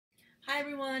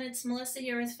everyone, it's Melissa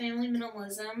here with Family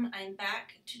Minimalism. I'm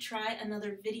back to try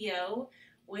another video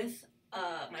with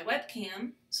my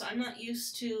webcam. So I'm not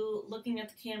used to looking at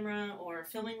the camera or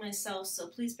filming myself, so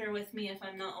please bear with me if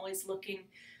I'm not always looking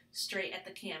straight at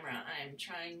the camera. I'm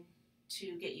trying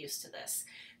to get used to this.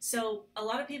 So a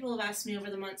lot of people have asked me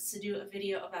over the months to do a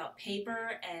video about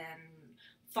paper and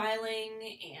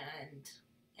filing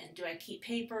and do I keep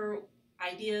paper,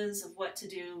 ideas of what to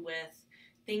do with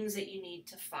things that you need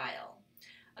to file.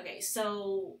 Okay,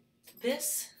 so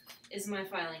this is my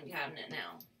filing cabinet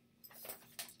now.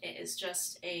 It is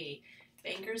just a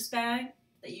banker's bag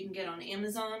that you can get on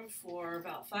Amazon for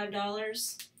about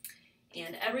 $5.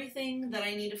 And everything that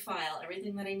I need to file,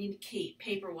 everything that I need to keep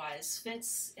paper-wise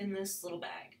fits in this little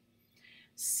bag.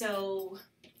 So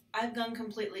I've gone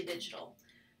completely digital,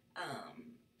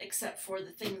 except for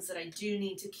the things that I do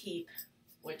need to keep,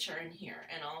 which are in here,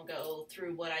 and I'll go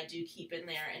through what I do keep in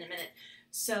there in a minute.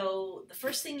 So the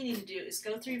first thing you need to do is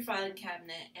go through your filing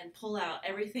cabinet and pull out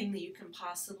everything that you can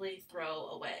possibly throw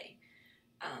away.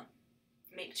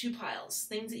 Make two piles,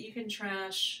 things that you can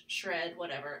trash, shred,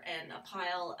 whatever, and a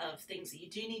pile of things that you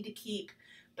do need to keep,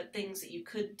 but things that you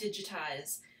could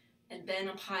digitize, and then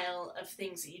a pile of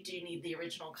things that you do need the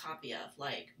original copy of,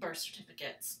 like birth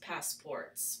certificates,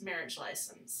 passports, marriage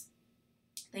license,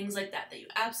 things like that, that you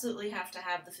absolutely have to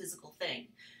have the physical thing.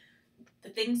 The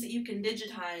things that you can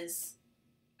digitize,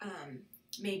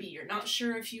 maybe you're not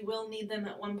sure if you will need them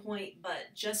at one point,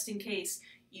 but just in case,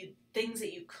 things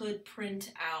that you could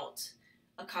print out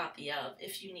a copy of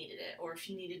if you needed it, or if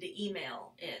you needed to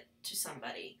email it to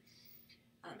somebody.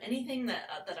 Anything that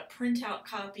a printout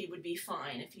copy would be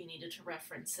fine if you needed to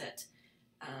reference it.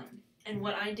 And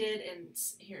what I did, and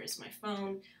here is my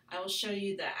phone, I will show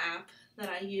you the app that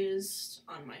I used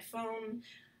on my phone.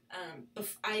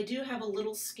 I do have a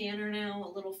little scanner now,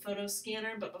 a little photo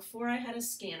scanner, but before I had a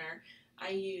scanner, I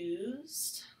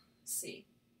used, let's see,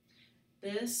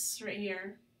 this right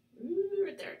here,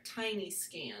 right there, tiny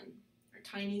scanner,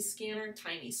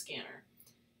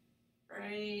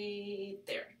 right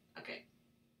there. Okay.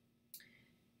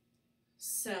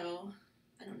 So,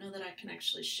 I don't know that I can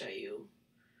actually show you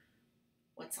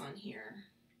what's on here.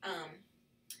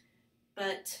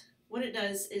 But what it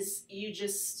does is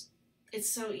it's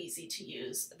so easy to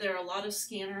use. There are a lot of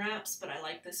scanner apps, but I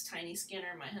like this tiny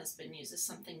scanner. My husband uses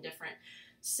something different.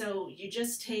 So you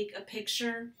just take a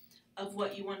picture of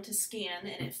what you want to scan,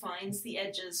 and it finds the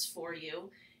edges for you,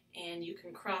 and you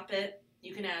can crop it.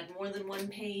 You can add more than one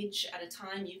page at a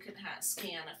time. You can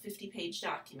scan a 50-page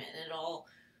document, and it all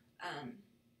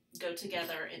go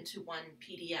together into one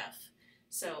PDF.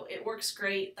 So it works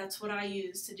great. That's what I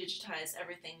use to digitize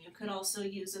everything. You could also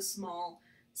use a small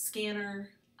scanner,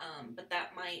 but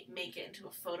that might make it into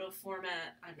a photo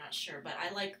format. I'm not sure, but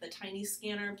I like the tiny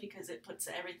scanner because it puts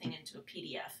everything into a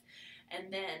PDF.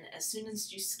 And then as soon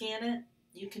as you scan it,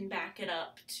 you can back it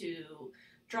up to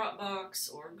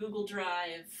Dropbox or Google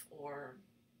Drive or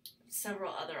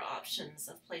several other options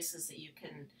of places that you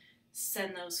can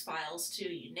send those files to.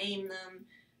 You name them,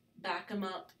 back them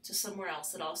up to somewhere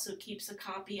else. It also keeps a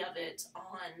copy of it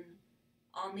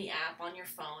on the app on your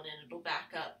phone, and it'll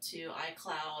back up to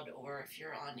iCloud, or if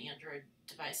you're on Android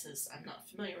devices. I'm not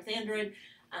familiar with Android,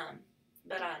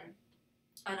 but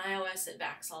on iOS it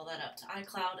backs all that up to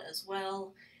iCloud as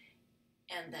well,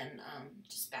 and then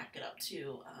just back it up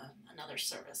to another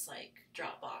service like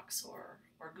Dropbox or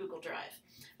Google Drive.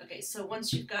 Okay, so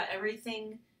once you've got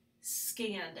everything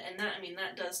scanned, and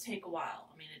that does take a while.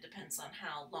 It depends on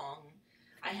how long.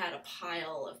 I had a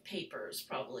pile of papers,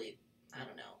 probably, I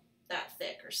don't know, that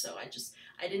thick or so.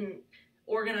 I didn't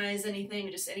organize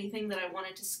anything, just anything that I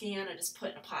wanted to scan, I just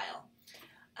put in a pile.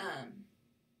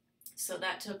 So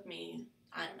that took me,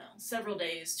 I don't know, several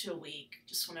days to a week,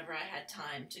 just whenever I had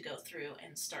time to go through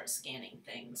and start scanning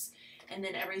things. And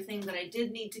then everything that I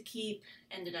did need to keep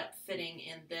ended up fitting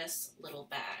in this little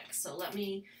bag. So let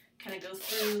me kind of go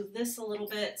through this a little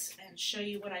bit and show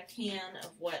you what I can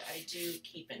of what I do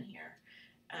keep in here.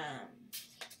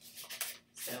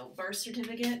 So birth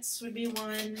certificates would be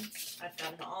one. I've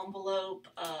got an envelope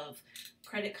of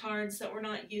credit cards that we're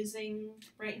not using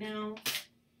right now.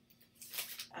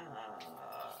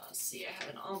 Let's see, I have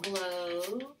an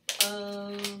envelope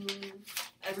of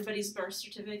everybody's birth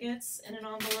certificates in an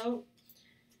envelope.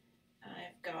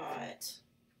 I've got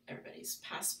everybody's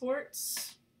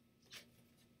passports,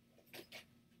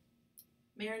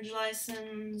 marriage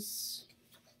license,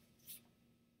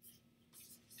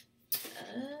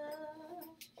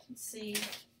 let's see,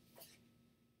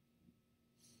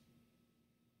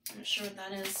 I'm not sure what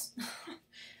that is.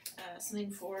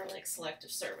 Something for like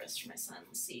selective service for my son.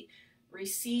 Let's see,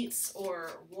 receipts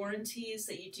or warranties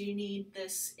that you do need.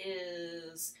 This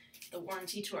is the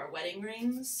warranty to our wedding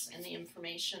rings and the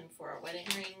information for our wedding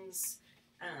rings.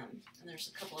 And there's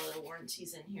a couple other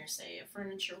warranties in here, say a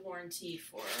furniture warranty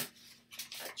for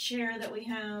a chair that we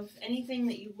have. Anything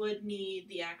that you would need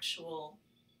the actual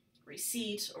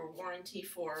receipt or warranty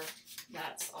for,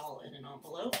 that's all in an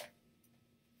envelope.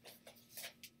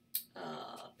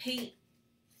 Paint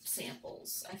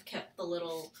samples. I've kept the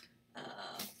little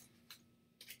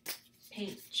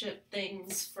paint chip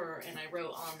things for, and I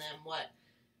wrote on them what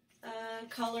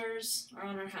colors are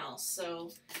on our house.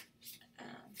 So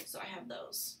I have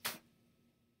those.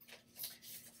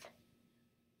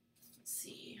 Let's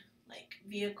see, like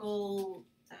vehicle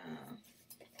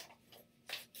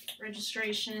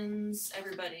registrations,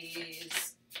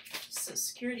 everybody's Social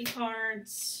Security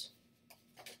cards,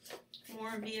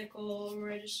 more vehicle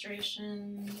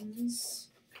registrations,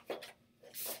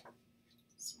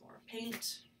 some more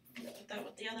paint. Put that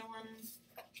with the other one.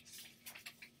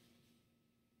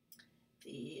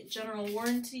 The general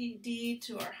warranty deed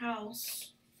to our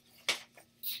house.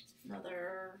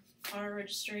 Another car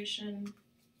registration.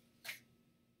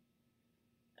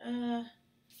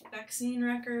 Vaccine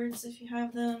records if you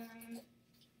have them.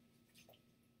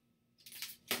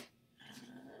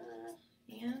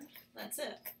 And that's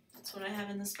it. That's what I have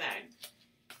in this bag.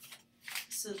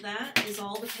 So that is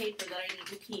all the paper that I need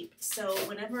to keep. So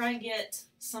whenever I get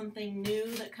something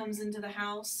new that comes into the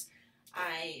house,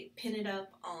 I pin it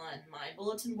up on my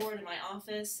bulletin board in my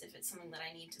office. If it's something that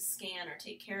I need to scan or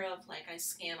take care of, like I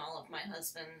scan all of my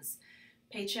husband's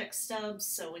paycheck stubs,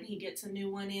 so when he gets a new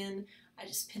one in, I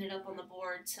just pin it up on the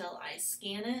board till I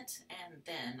scan it, and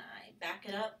then I back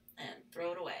it up and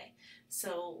throw it away.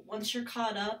 So once you're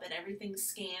caught up and everything's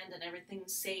scanned and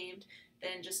everything's saved,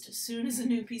 then just as soon as a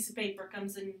new piece of paper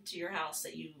comes into your house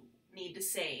that you need to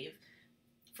save,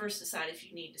 first decide if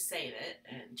you need to save it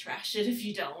and trash it if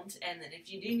you don't, and then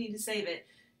if you do need to save it,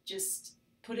 just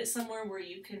put it somewhere where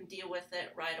you can deal with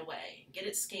it right away. Get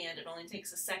it scanned. It only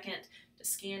takes a second to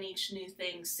scan each new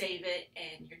thing, save it,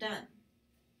 and you're done.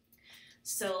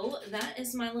 So that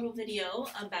is my little video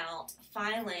about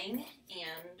filing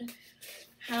and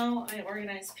how I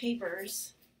organize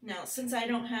papers. Now, since I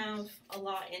don't have a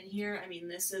lot in here, I mean,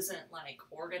 this isn't like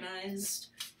organized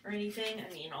or anything.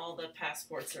 I mean, all the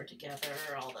passports are together,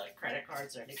 all the credit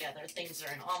cards are together, things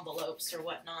are in envelopes or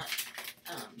whatnot.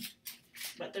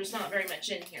 But there's not very much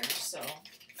in here, so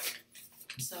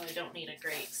I don't need a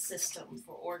great system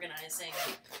for organizing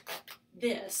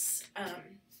this.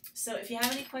 So if you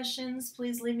have any questions,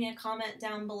 please leave me a comment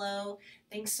down below.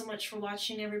 Thanks so much for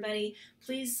watching, everybody.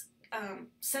 Please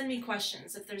send me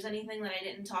questions if there's anything that I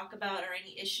didn't talk about or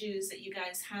any issues that you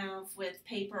guys have with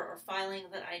paper or filing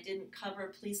that I didn't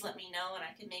cover. Please let me know and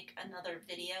I can make another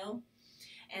video.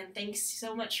 And thanks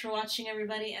so much for watching,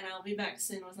 everybody, and I'll be back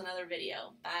soon with another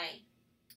video. Bye.